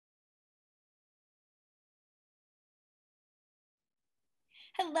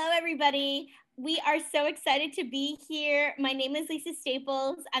Hello, everybody. We are so excited to be here. My name is Lisa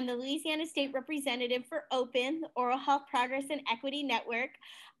Staples. I'm the Louisiana State Representative for OPEN, the Oral Health Progress and Equity Network.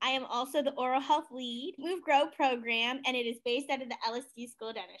 I am also the Oral Health Lead, Move Grow program, and it is based out of the LSU School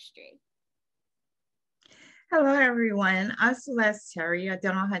of Dentistry. Hello, everyone. I'm Celeste, a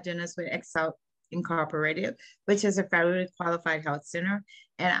dental hygienist with Excel Incorporated, which is a federally qualified health center,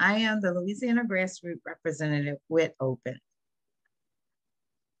 and I am the Louisiana Grassroots representative with OPEN.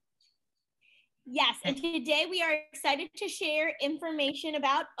 Yes, and today we are excited to share information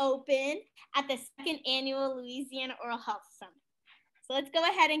about OPEN at the second annual Louisiana Oral Health Summit. So let's go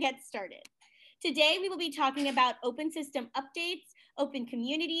ahead and get started. Today we will be talking about open system updates, open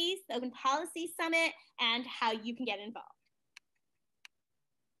communities, the Open Policy Summit, and how you can get involved.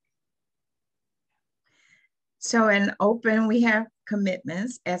 So in OPEN, we have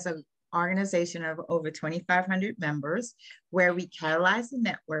commitments as an organization of over 2,500 members, where we catalyze the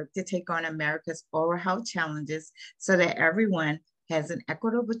network to take on America's oral health challenges so that everyone has an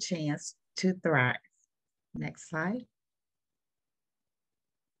equitable chance to thrive. Next slide.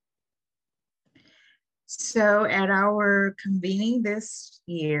 So at our convening this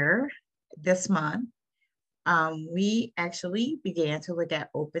month, we actually began to look at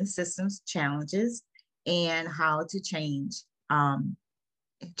open systems challenges and how to change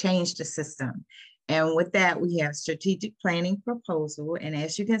the system. And with that, we have strategic planning proposal. And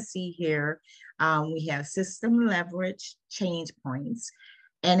as you can see here, we have system leverage change points.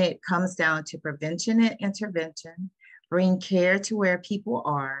 And it comes down to prevention and intervention, bring care to where people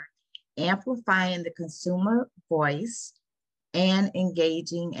are, amplifying the consumer voice, and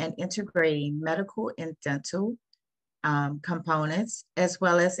engaging and integrating medical and dental components, as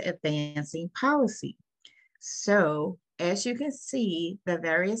well as advancing policy. So as you can see, the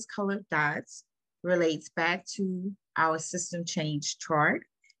various colored dots relates back to our system change chart.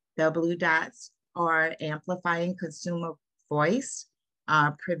 The blue dots are amplifying consumer voice,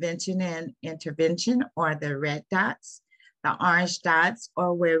 prevention and intervention are the red dots. The orange dots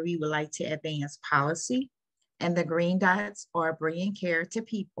are where we would like to advance policy, and the green dots are bringing care to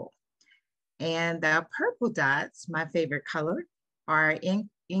people. And the purple dots, my favorite color, are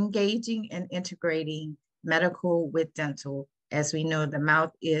engaging and integrating medical with dental. As we know, the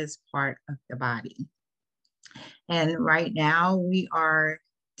mouth is part of the body. And right now we are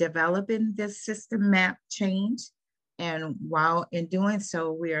developing this system map change. And while in doing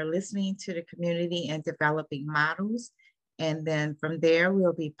so, we are listening to the community and developing models. And then from there,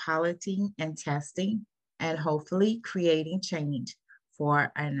 we'll be piloting and testing and hopefully creating change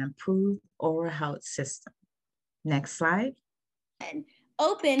for an improved oral health system. Next slide.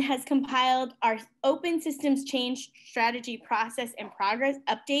 OPEN has compiled our Open Systems Change Strategy Process and Progress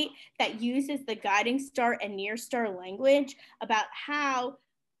update that uses the guiding star and near star language about how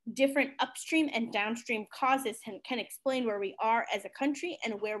different upstream and downstream causes can explain where we are as a country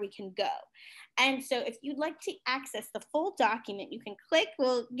and where we can go. And so if you'd like to access the full document, you can click,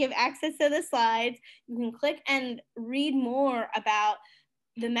 we'll give access to the slides. You can click and read more about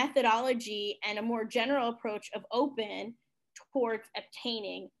the methodology and a more general approach of OPEN towards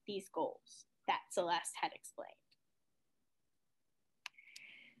obtaining these goals that Celeste had explained.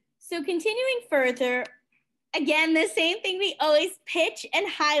 So continuing further, again, the same thing we always pitch and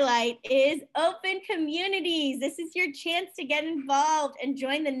highlight is open communities. This is your chance to get involved and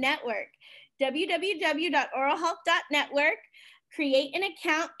join the network. www.oralhealth.network. Create an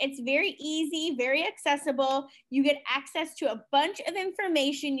account. It's very easy, very accessible. You get access to a bunch of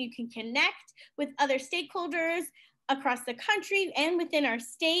information. You can connect with other stakeholders across the country and within our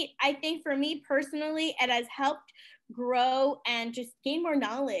state. I think for me personally, it has helped grow and just gain more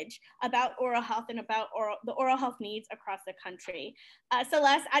knowledge about oral health and about the oral health needs across the country.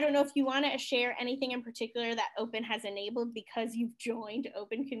 Celeste, I don't know if you want to share anything in particular that OPEN has enabled because you've joined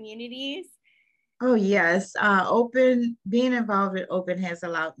open communities. Oh, yes. Being involved with OPEN has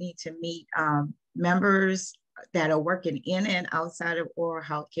allowed me to meet members that are working in and outside of oral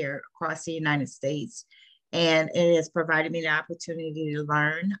health care across the United States. And it has provided me the opportunity to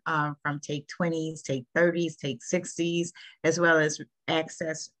learn from Take 20s, Take 30s, Take 60s, as well as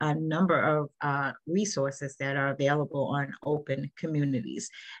access a number of resources that are available on open communities,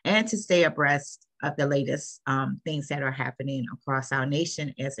 and to stay abreast of the latest things that are happening across our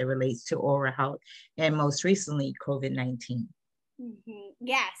nation as it relates to oral health, and most recently, COVID-19.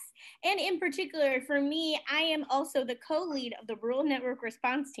 Yes. And in particular, for me, I am also the co-lead of the Rural Network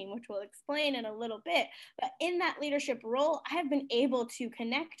Response Team, which we'll explain in a little bit. But in that leadership role, I have been able to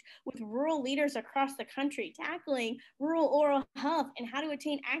connect with rural leaders across the country, tackling rural oral health and how to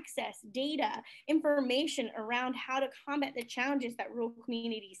attain access, data, information around how to combat the challenges that rural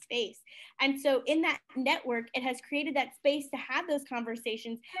communities face. And so in that network, it has created that space to have those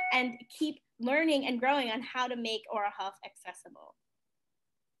conversations and keep learning and growing on how to make oral health accessible.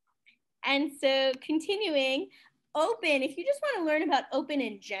 And so continuing, Open, if you just want to learn about Open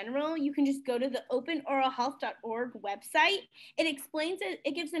in general, you can just go to the openoralhealth.org website. It explains it,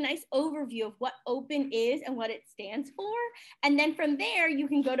 it gives a nice overview of what Open is and what it stands for. And then from there, you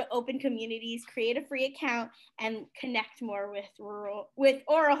can go to Open Communities, create a free account, and connect more with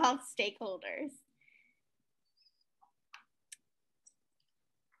oral health stakeholders.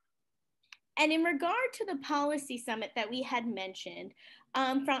 And in regard to the policy summit that we had mentioned,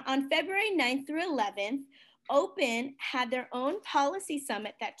 on February 9th through 11th, Open had their own policy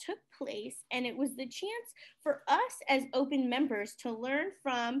summit that took place, and it was the chance for us as Open members to learn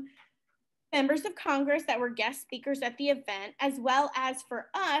from members of Congress that were guest speakers at the event, as well as for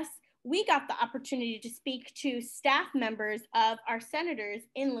us, we got the opportunity to speak to staff members of our senators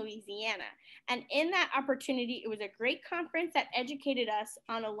in Louisiana. And in that opportunity, it was a great conference that educated us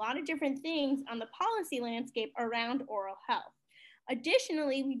on a lot of different things on the policy landscape around oral health.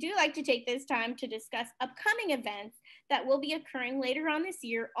 Additionally, we do like to take this time to discuss upcoming events that will be occurring later on this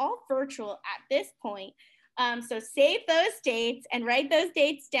year, all virtual at this point. So save those dates and write those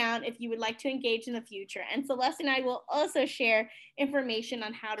dates down if you would like to engage in the future. And Celeste and I will also share information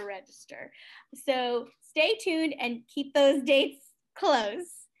on how to register. So stay tuned and keep those dates close.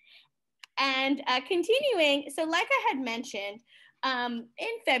 And continuing, so like I had mentioned, in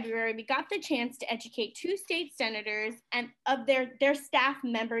February, we got the chance to educate 2 state senators and of their staff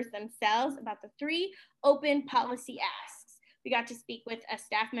members themselves about the 3 open policy asks. We got to speak with a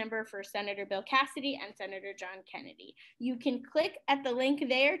staff member for Senator Bill Cassidy and Senator John Kennedy. You can click at the link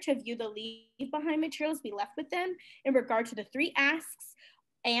there to view the leave behind materials we left with them in regard to the 3 asks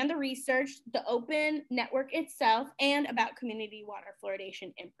and the research, the open network itself, and about community water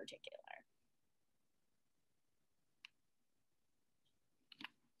fluoridation in particular.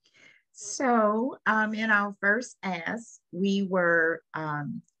 So in our first ask, we were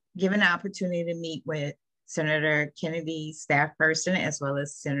given the opportunity to meet with Senator Kennedy's staff person, as well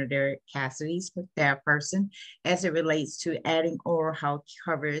as Senator Cassidy's staff person, as it relates to adding oral health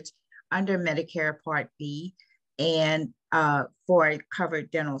coverage under Medicare Part B and for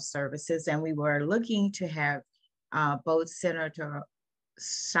covered dental services. And we were looking to have both Senator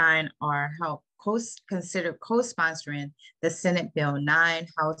sign or help consider co-sponsoring the Senate Bill 9,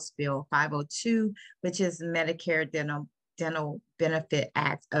 House Bill 502, which is Medicare Dental Benefit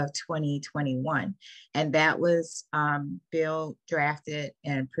Act of 2021. And that was bill drafted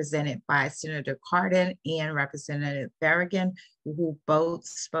and presented by Senator Cardin and Representative Berrigan, who both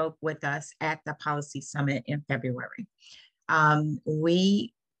spoke with us at the policy summit in February.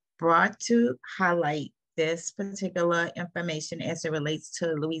 We brought to highlight this particular information as it relates to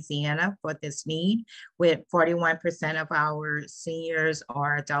Louisiana for this need, with 41% of our seniors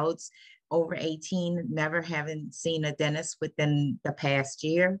or adults over 18 never having seen a dentist within the past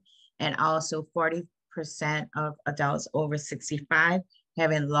year, and also 40% of adults over 65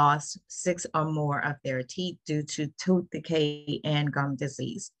 having lost 6 or more of their teeth due to tooth decay and gum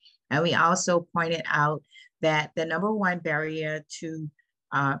disease. And we also pointed out that the #1 barrier to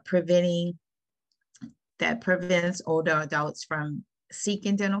that prevents older adults from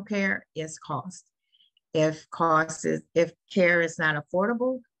seeking dental care is cost. If care is not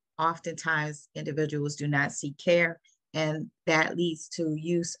affordable, oftentimes individuals do not seek care, and that leads to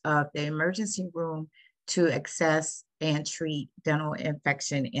use of the emergency room to access and treat dental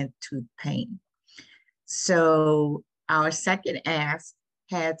infection and tooth pain. So our second ask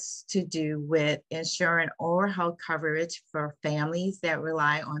has to do with ensuring oral health coverage for families that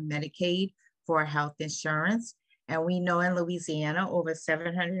rely on Medicaid for health insurance. And we know in Louisiana, over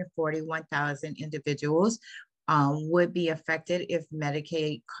 741,000 individuals would be affected if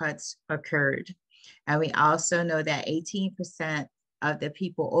Medicaid cuts occurred. And we also know that 18% of the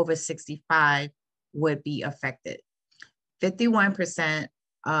people over 65 would be affected. 51%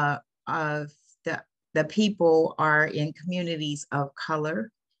 of the people are in communities of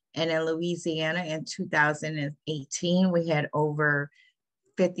color. And in Louisiana in 2018, we had over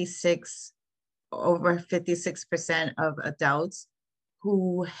 56% of adults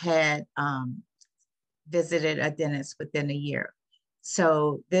who had visited a dentist within a year.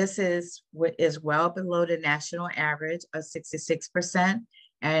 So this is what is well below the national average of 66%.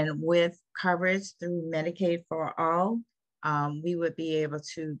 And with coverage through Medicaid for all, we would be able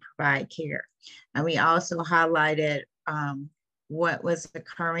to provide care. And we also highlighted what was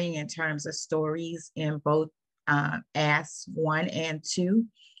occurring in terms of stories in both Ask 1 and 2.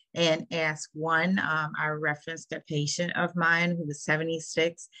 And Ask 1, I referenced a patient of mine who was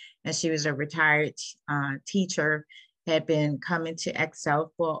 76, and she was a retired teacher, had been coming to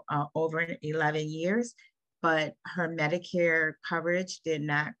Excel for over 11 years, but her Medicare coverage did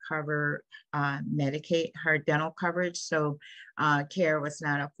not cover Medicaid, her dental coverage. So care was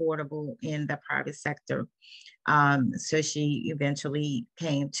not affordable in the private sector. So she eventually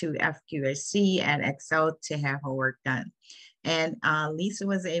came to FQHC at Excel to have her work done. And Lisa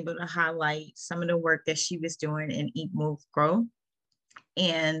was able to highlight some of the work that she was doing in Eat, Move, Grow,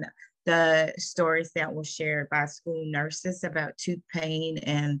 and the stories that were shared by school nurses about tooth pain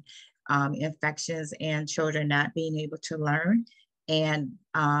and infections and children not being able to learn. And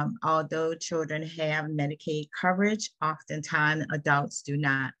although children have Medicaid coverage, oftentimes adults do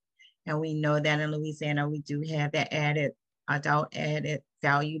not. And we know that in Louisiana, we do have that adult added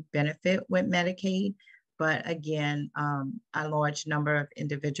value benefit with Medicaid. But again, a large number of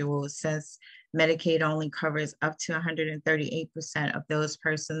individuals, since Medicaid only covers up to 138% of those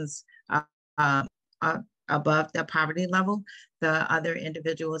persons uh, above the poverty level, the other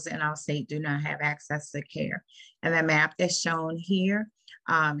individuals in our state do not have access to care. And the map that's shown here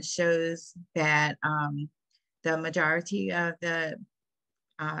shows that the majority of the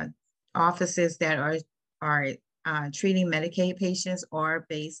offices that are treating Medicaid patients are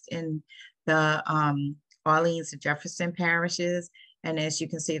based in the Orleans and Jefferson parishes. And as you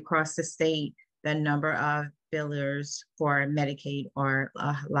can see across the state, the number of billers for Medicaid are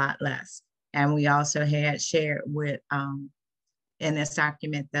a lot less. And we also had shared with, in this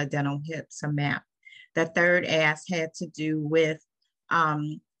document, the dental hips map. The third ask had to do with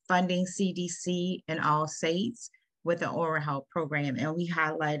funding CDC in all states with the oral health program. And we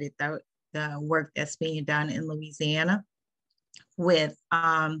highlighted the work that's being done in Louisiana with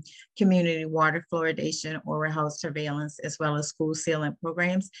community water fluoridation, oral health surveillance, as well as school sealing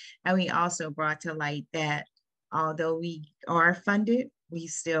programs. And we also brought to light that although we are funded,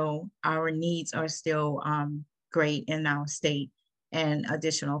 our needs are still great in our state, and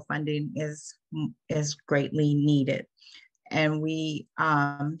additional funding is greatly needed. And we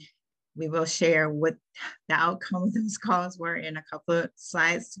will share what the outcome of those calls were in a couple of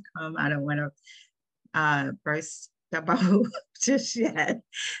slides to come. I don't want to burst the bubble just yet,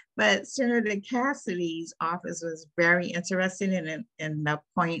 but Senator Cassidy's office was very interested in the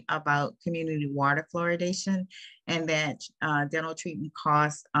point about community water fluoridation, and that dental treatment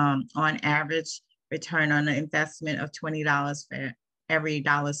costs on average return on the investment of $20 for every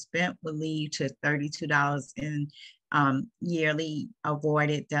dollar spent would lead to $32 in yearly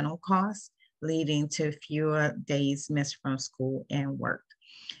avoided dental costs, leading to fewer days missed from school and work.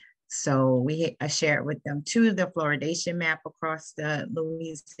 So we shared with them too the fluoridation map across the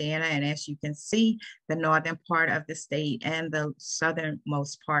Louisiana. And as you can see, the northern part of the state and the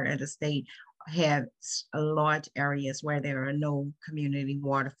southernmost part of the state have large areas where there are no community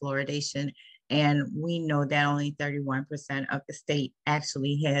water fluoridation. And we know that only 31% of the state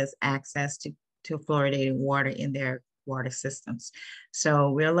actually has access to fluoridated water in their water systems. So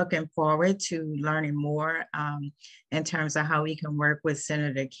we're looking forward to learning more in terms of how we can work with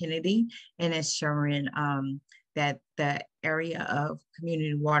Senator Kennedy in ensuring that the area of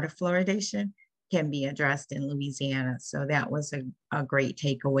community water fluoridation can be addressed in Louisiana. So that was a great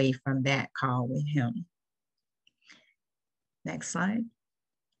takeaway from that call with him. Next slide.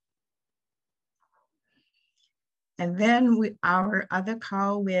 And then our other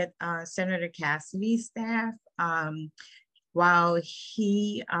call with Senator Cassidy's staff, while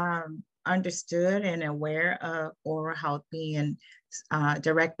he understood and aware of oral health being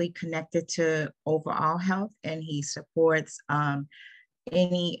directly connected to overall health, and he supports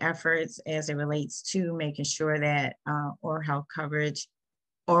any efforts as it relates to making sure that oral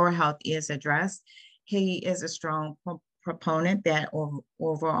health is addressed. He is a strong proponent that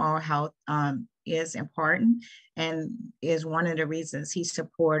overall health is important, and is one of the reasons he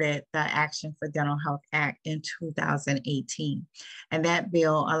supported the Action for Dental Health Act in 2018. And that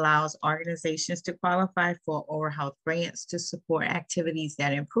bill allows organizations to qualify for oral health grants to support activities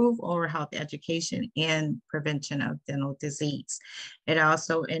that improve oral health education and prevention of dental disease. It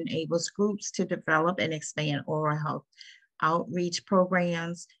also enables groups to develop and expand oral health outreach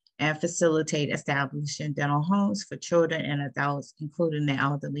programs and facilitate establishing dental homes for children and adults, including the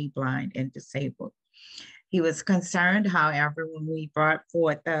elderly, blind, and disabled. He was concerned, however, when we brought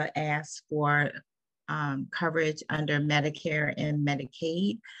forth the ask for coverage under Medicare and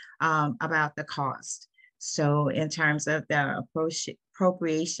Medicaid about the cost. So in terms of the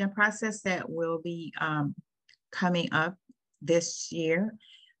appropriation process that will be coming up this year,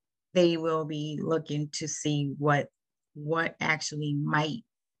 they will be looking to see what actually might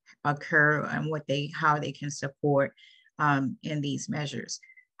occur and how they can support in these measures.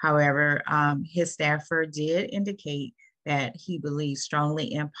 However, his staffer did indicate that he believes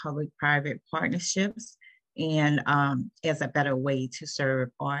strongly in public-private partnerships and as a better way to serve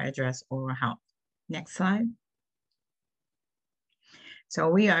or address oral health. Next slide. So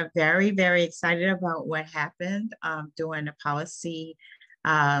we are very, very excited about what happened during the policy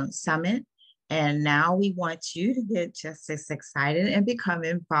summit. And now we want you to get just as excited and become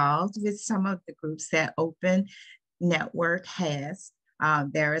involved with some of the groups that Open Network has.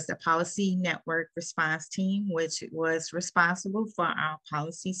 There is a policy network response team, which was responsible for our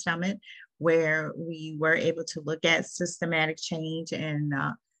policy summit, where we were able to look at systematic change and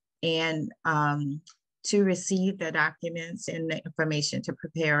to receive the documents and the information to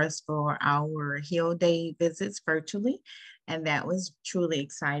prepare us for our Heal Day visits virtually. And that was truly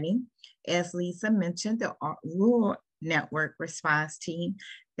exciting. As Lisa mentioned, the Rural Network Response Team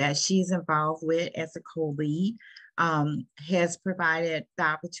that she's involved with as a co-lead has provided the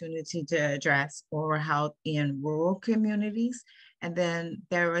opportunity to address oral health in rural communities. And then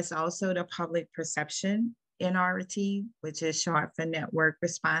there is also the Public Perception NRT, which is short for Network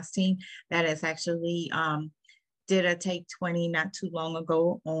Response Team, that is actually did a Take 20 not too long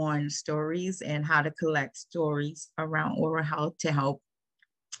ago on stories and how to collect stories around oral health to help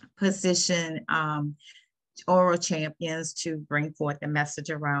position oral champions to bring forth the message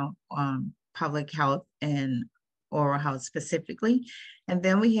around public health and oral health specifically. And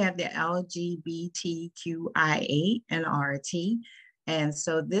then we have the LGBTQIA and RT. And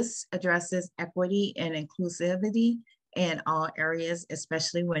so this addresses equity and inclusivity in all areas,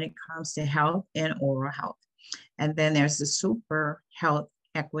 especially when it comes to health and oral health. And then there's the Super Health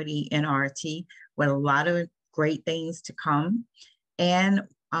Equity and RT with a lot of great things to come. And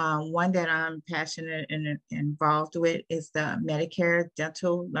one that I'm passionate and involved with is the Medicare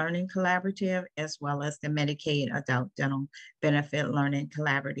Dental Learning Collaborative, as well as the Medicaid Adult Dental Benefit Learning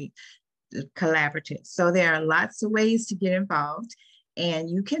Collaborative. So there are lots of ways to get involved, and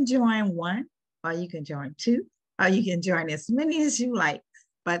you can join one, or you can join two, or you can join as many as you like.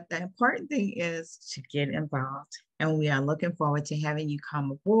 But the important thing is to get involved, and we are looking forward to having you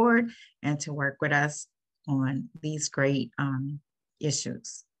come aboard and to work with us on these great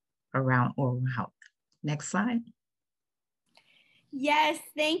issues around oral health. Next slide. Yes,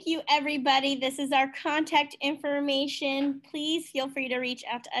 thank you, everybody. This is our contact information. Please feel free to reach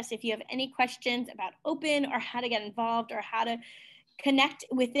out to us if you have any questions about Open or how to get involved or how to connect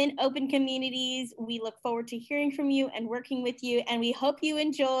within Open communities. We look forward to hearing from you and working with you, and we hope you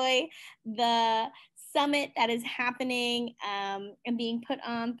enjoy the summit that is happening and being put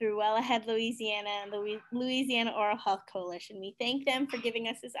on through Well Ahead Louisiana and the Louisiana Oral Health Coalition. We thank them for giving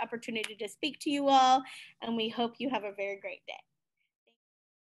us this opportunity to speak to you all, and we hope you have a very great day.